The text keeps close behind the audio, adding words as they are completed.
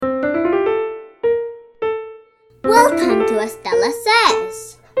Welcome to Estella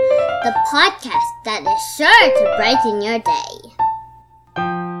Says, the podcast that is sure to brighten your day.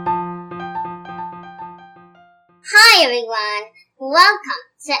 Hi everyone, welcome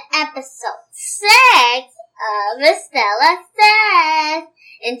to episode 6 of Estella Says.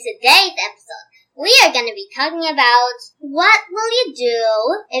 In today's episode, we are going to be talking about what will you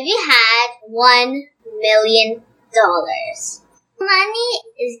do if you had $1 million. Money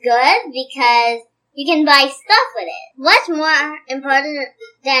is good because you can buy stuff with it. What's more important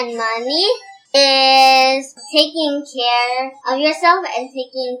than money is taking care of yourself and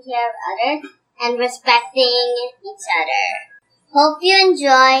taking care of others and respecting each other. Hope you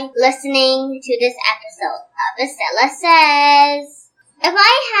enjoy listening to this episode of Estella Says. If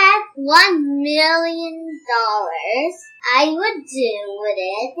I had $1 million, I would do with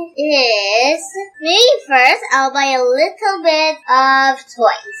it is, maybe first I'll buy a little bit of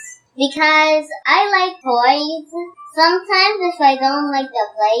toys. Because I like toys. Sometimes if I don't like to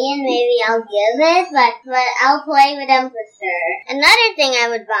play in, maybe I'll give it, but I'll play with them for sure. Another thing I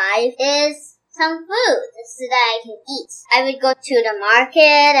would buy is some food so that I can eat. I would go to the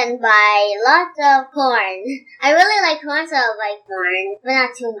market and buy lots of corn. I really like corn, so I'll buy corn, but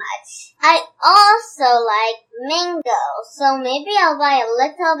not too much. I also like mango, so maybe I'll buy a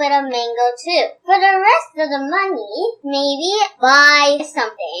little bit of mango too. For the rest of the money, maybe buy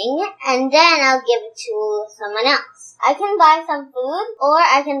something and then I'll give it to someone else. I can buy some food or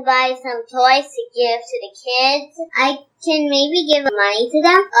I can buy some toys to give to the kids. I can maybe give money to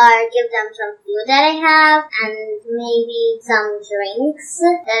them or give them some food that I have and maybe some drinks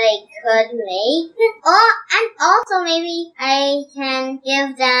that I could make. And also maybe I can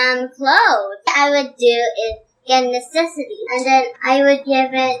give them clothes. What I would do is get necessities and then I would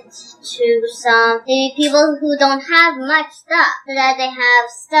give it to some maybe people who don't have much stuff so that they have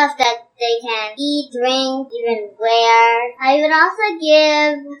stuff that they can eat, drink, even wear. I would also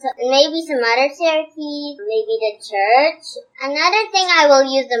give maybe some other charities, maybe the church. Another thing I will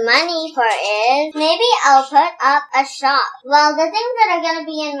use the money for is maybe I'll put up a shop. Well, the things that are going to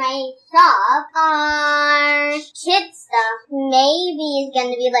be in my shop are kids stuff. Maybe it's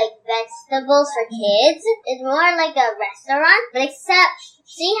going to be like vegetables for kids. It's more like a restaurant, but except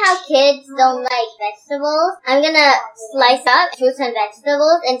see how kids don't like vegetables? I'm gonna slice up fruits and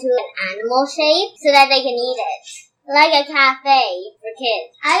vegetables into an animal shape so that they can eat it. Like a cafe for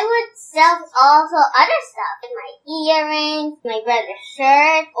kids. I would sell also other stuff, like my earrings, my brother's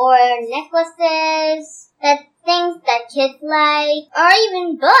shirt, or necklaces, things that kids like, or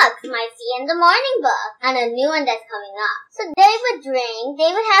even books, my See in the Morning book, and a new one that's coming up. So they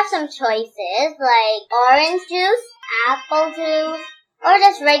would have some choices, like orange juice, apple juice, or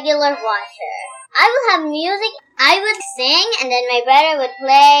just regular water. I will have music. I would sing and then my brother would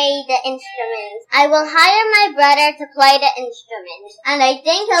play the instruments. I will hire my brother to play the instruments. And I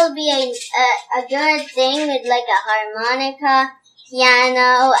think it'll be a good thing with like a harmonica,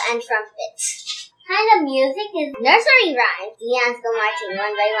 piano, and trumpet. Kind of music is nursery rhymes. The ants go marching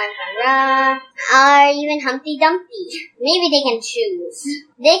one by one from Ra, or even Humpty Dumpty. Maybe they can choose.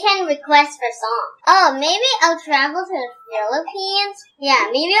 They can request for songs. Oh, maybe I'll travel to the Philippines.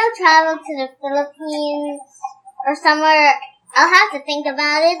 Yeah, maybe I'll travel to the Philippines or somewhere. I'll have to think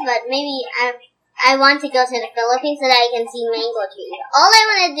about it, but maybe I want to go to the Philippines so that I can see mango trees. All I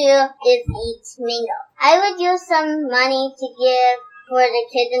want to do is eat mango. I would use some money to give for the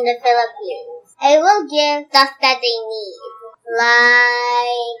kids in the Philippines. I will give stuff that they need,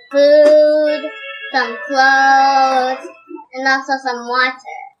 like food, some clothes, and also some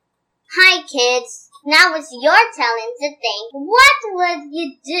water. Hi kids, now it's your turn to think. What would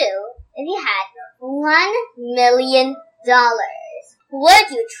you do if you had $1 million? Would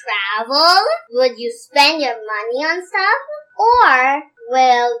you travel? Would you spend your money on stuff? Or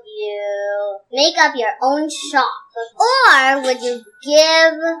will you make up your own shop? Or would you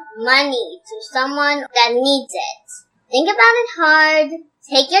give money to someone that needs it? Think about it hard.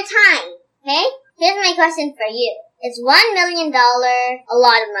 Take your time, okay? Here's my question for you. Is $1 million a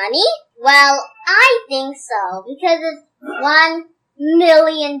lot of money? Well, I think so, because it's $1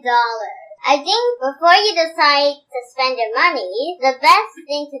 million. I think before you decide to spend your money, the best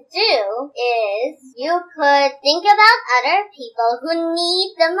thing to do is you could think about other people who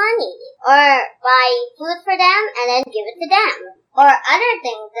need the money, or buy food for them and then give it to them, or other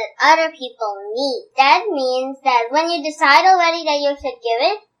things that other people need. That means that when you decide already that you should give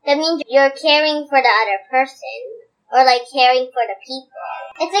it, that means you're caring for the other person, or like caring for the people.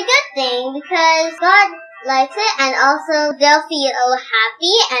 It's a good thing because God likes it, and also they'll feel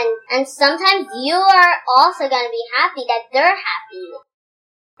happy, and sometimes you are also gonna be happy that they're happy.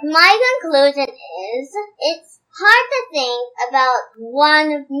 My conclusion is, it's hard to think about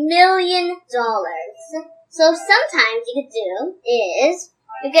 $1 million. So sometimes you could do is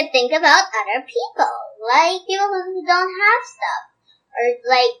you could think about other people, like people who don't have stuff, or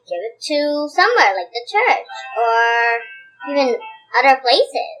like give it to somewhere like the church, or even other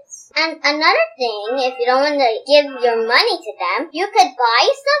places. And another thing, if you don't want to give your money to them, you could buy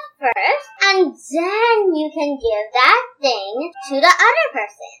stuff first, and then you can give that thing to the other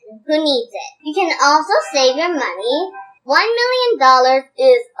person who needs it. You can also save your money. $1 million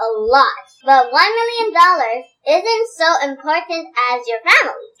is a lot, but $1 million isn't so important as your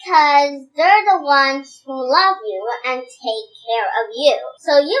family, because they're the ones who love you and take care of you.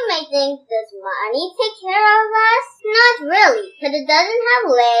 So you may think, does money take care of us? Not really, because it doesn't have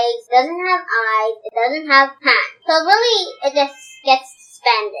legs, doesn't have eyes, it doesn't have hands. So really, it just gets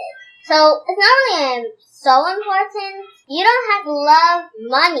spended. So it's not really so important. You don't have to love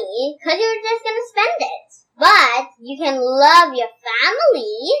money because you're just gonna spend it. But you can love your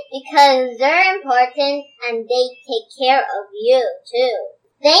family because they're important and they take care of you too.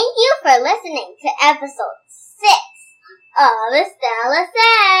 Thank you for listening to episode 6 of Estella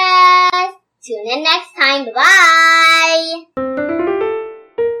Says. Tune in next time. Bye!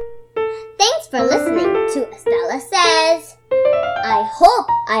 Thanks for listening to Estella Says. I hope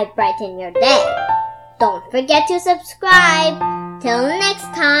I brighten your day. Don't forget to subscribe. Till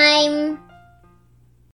next time.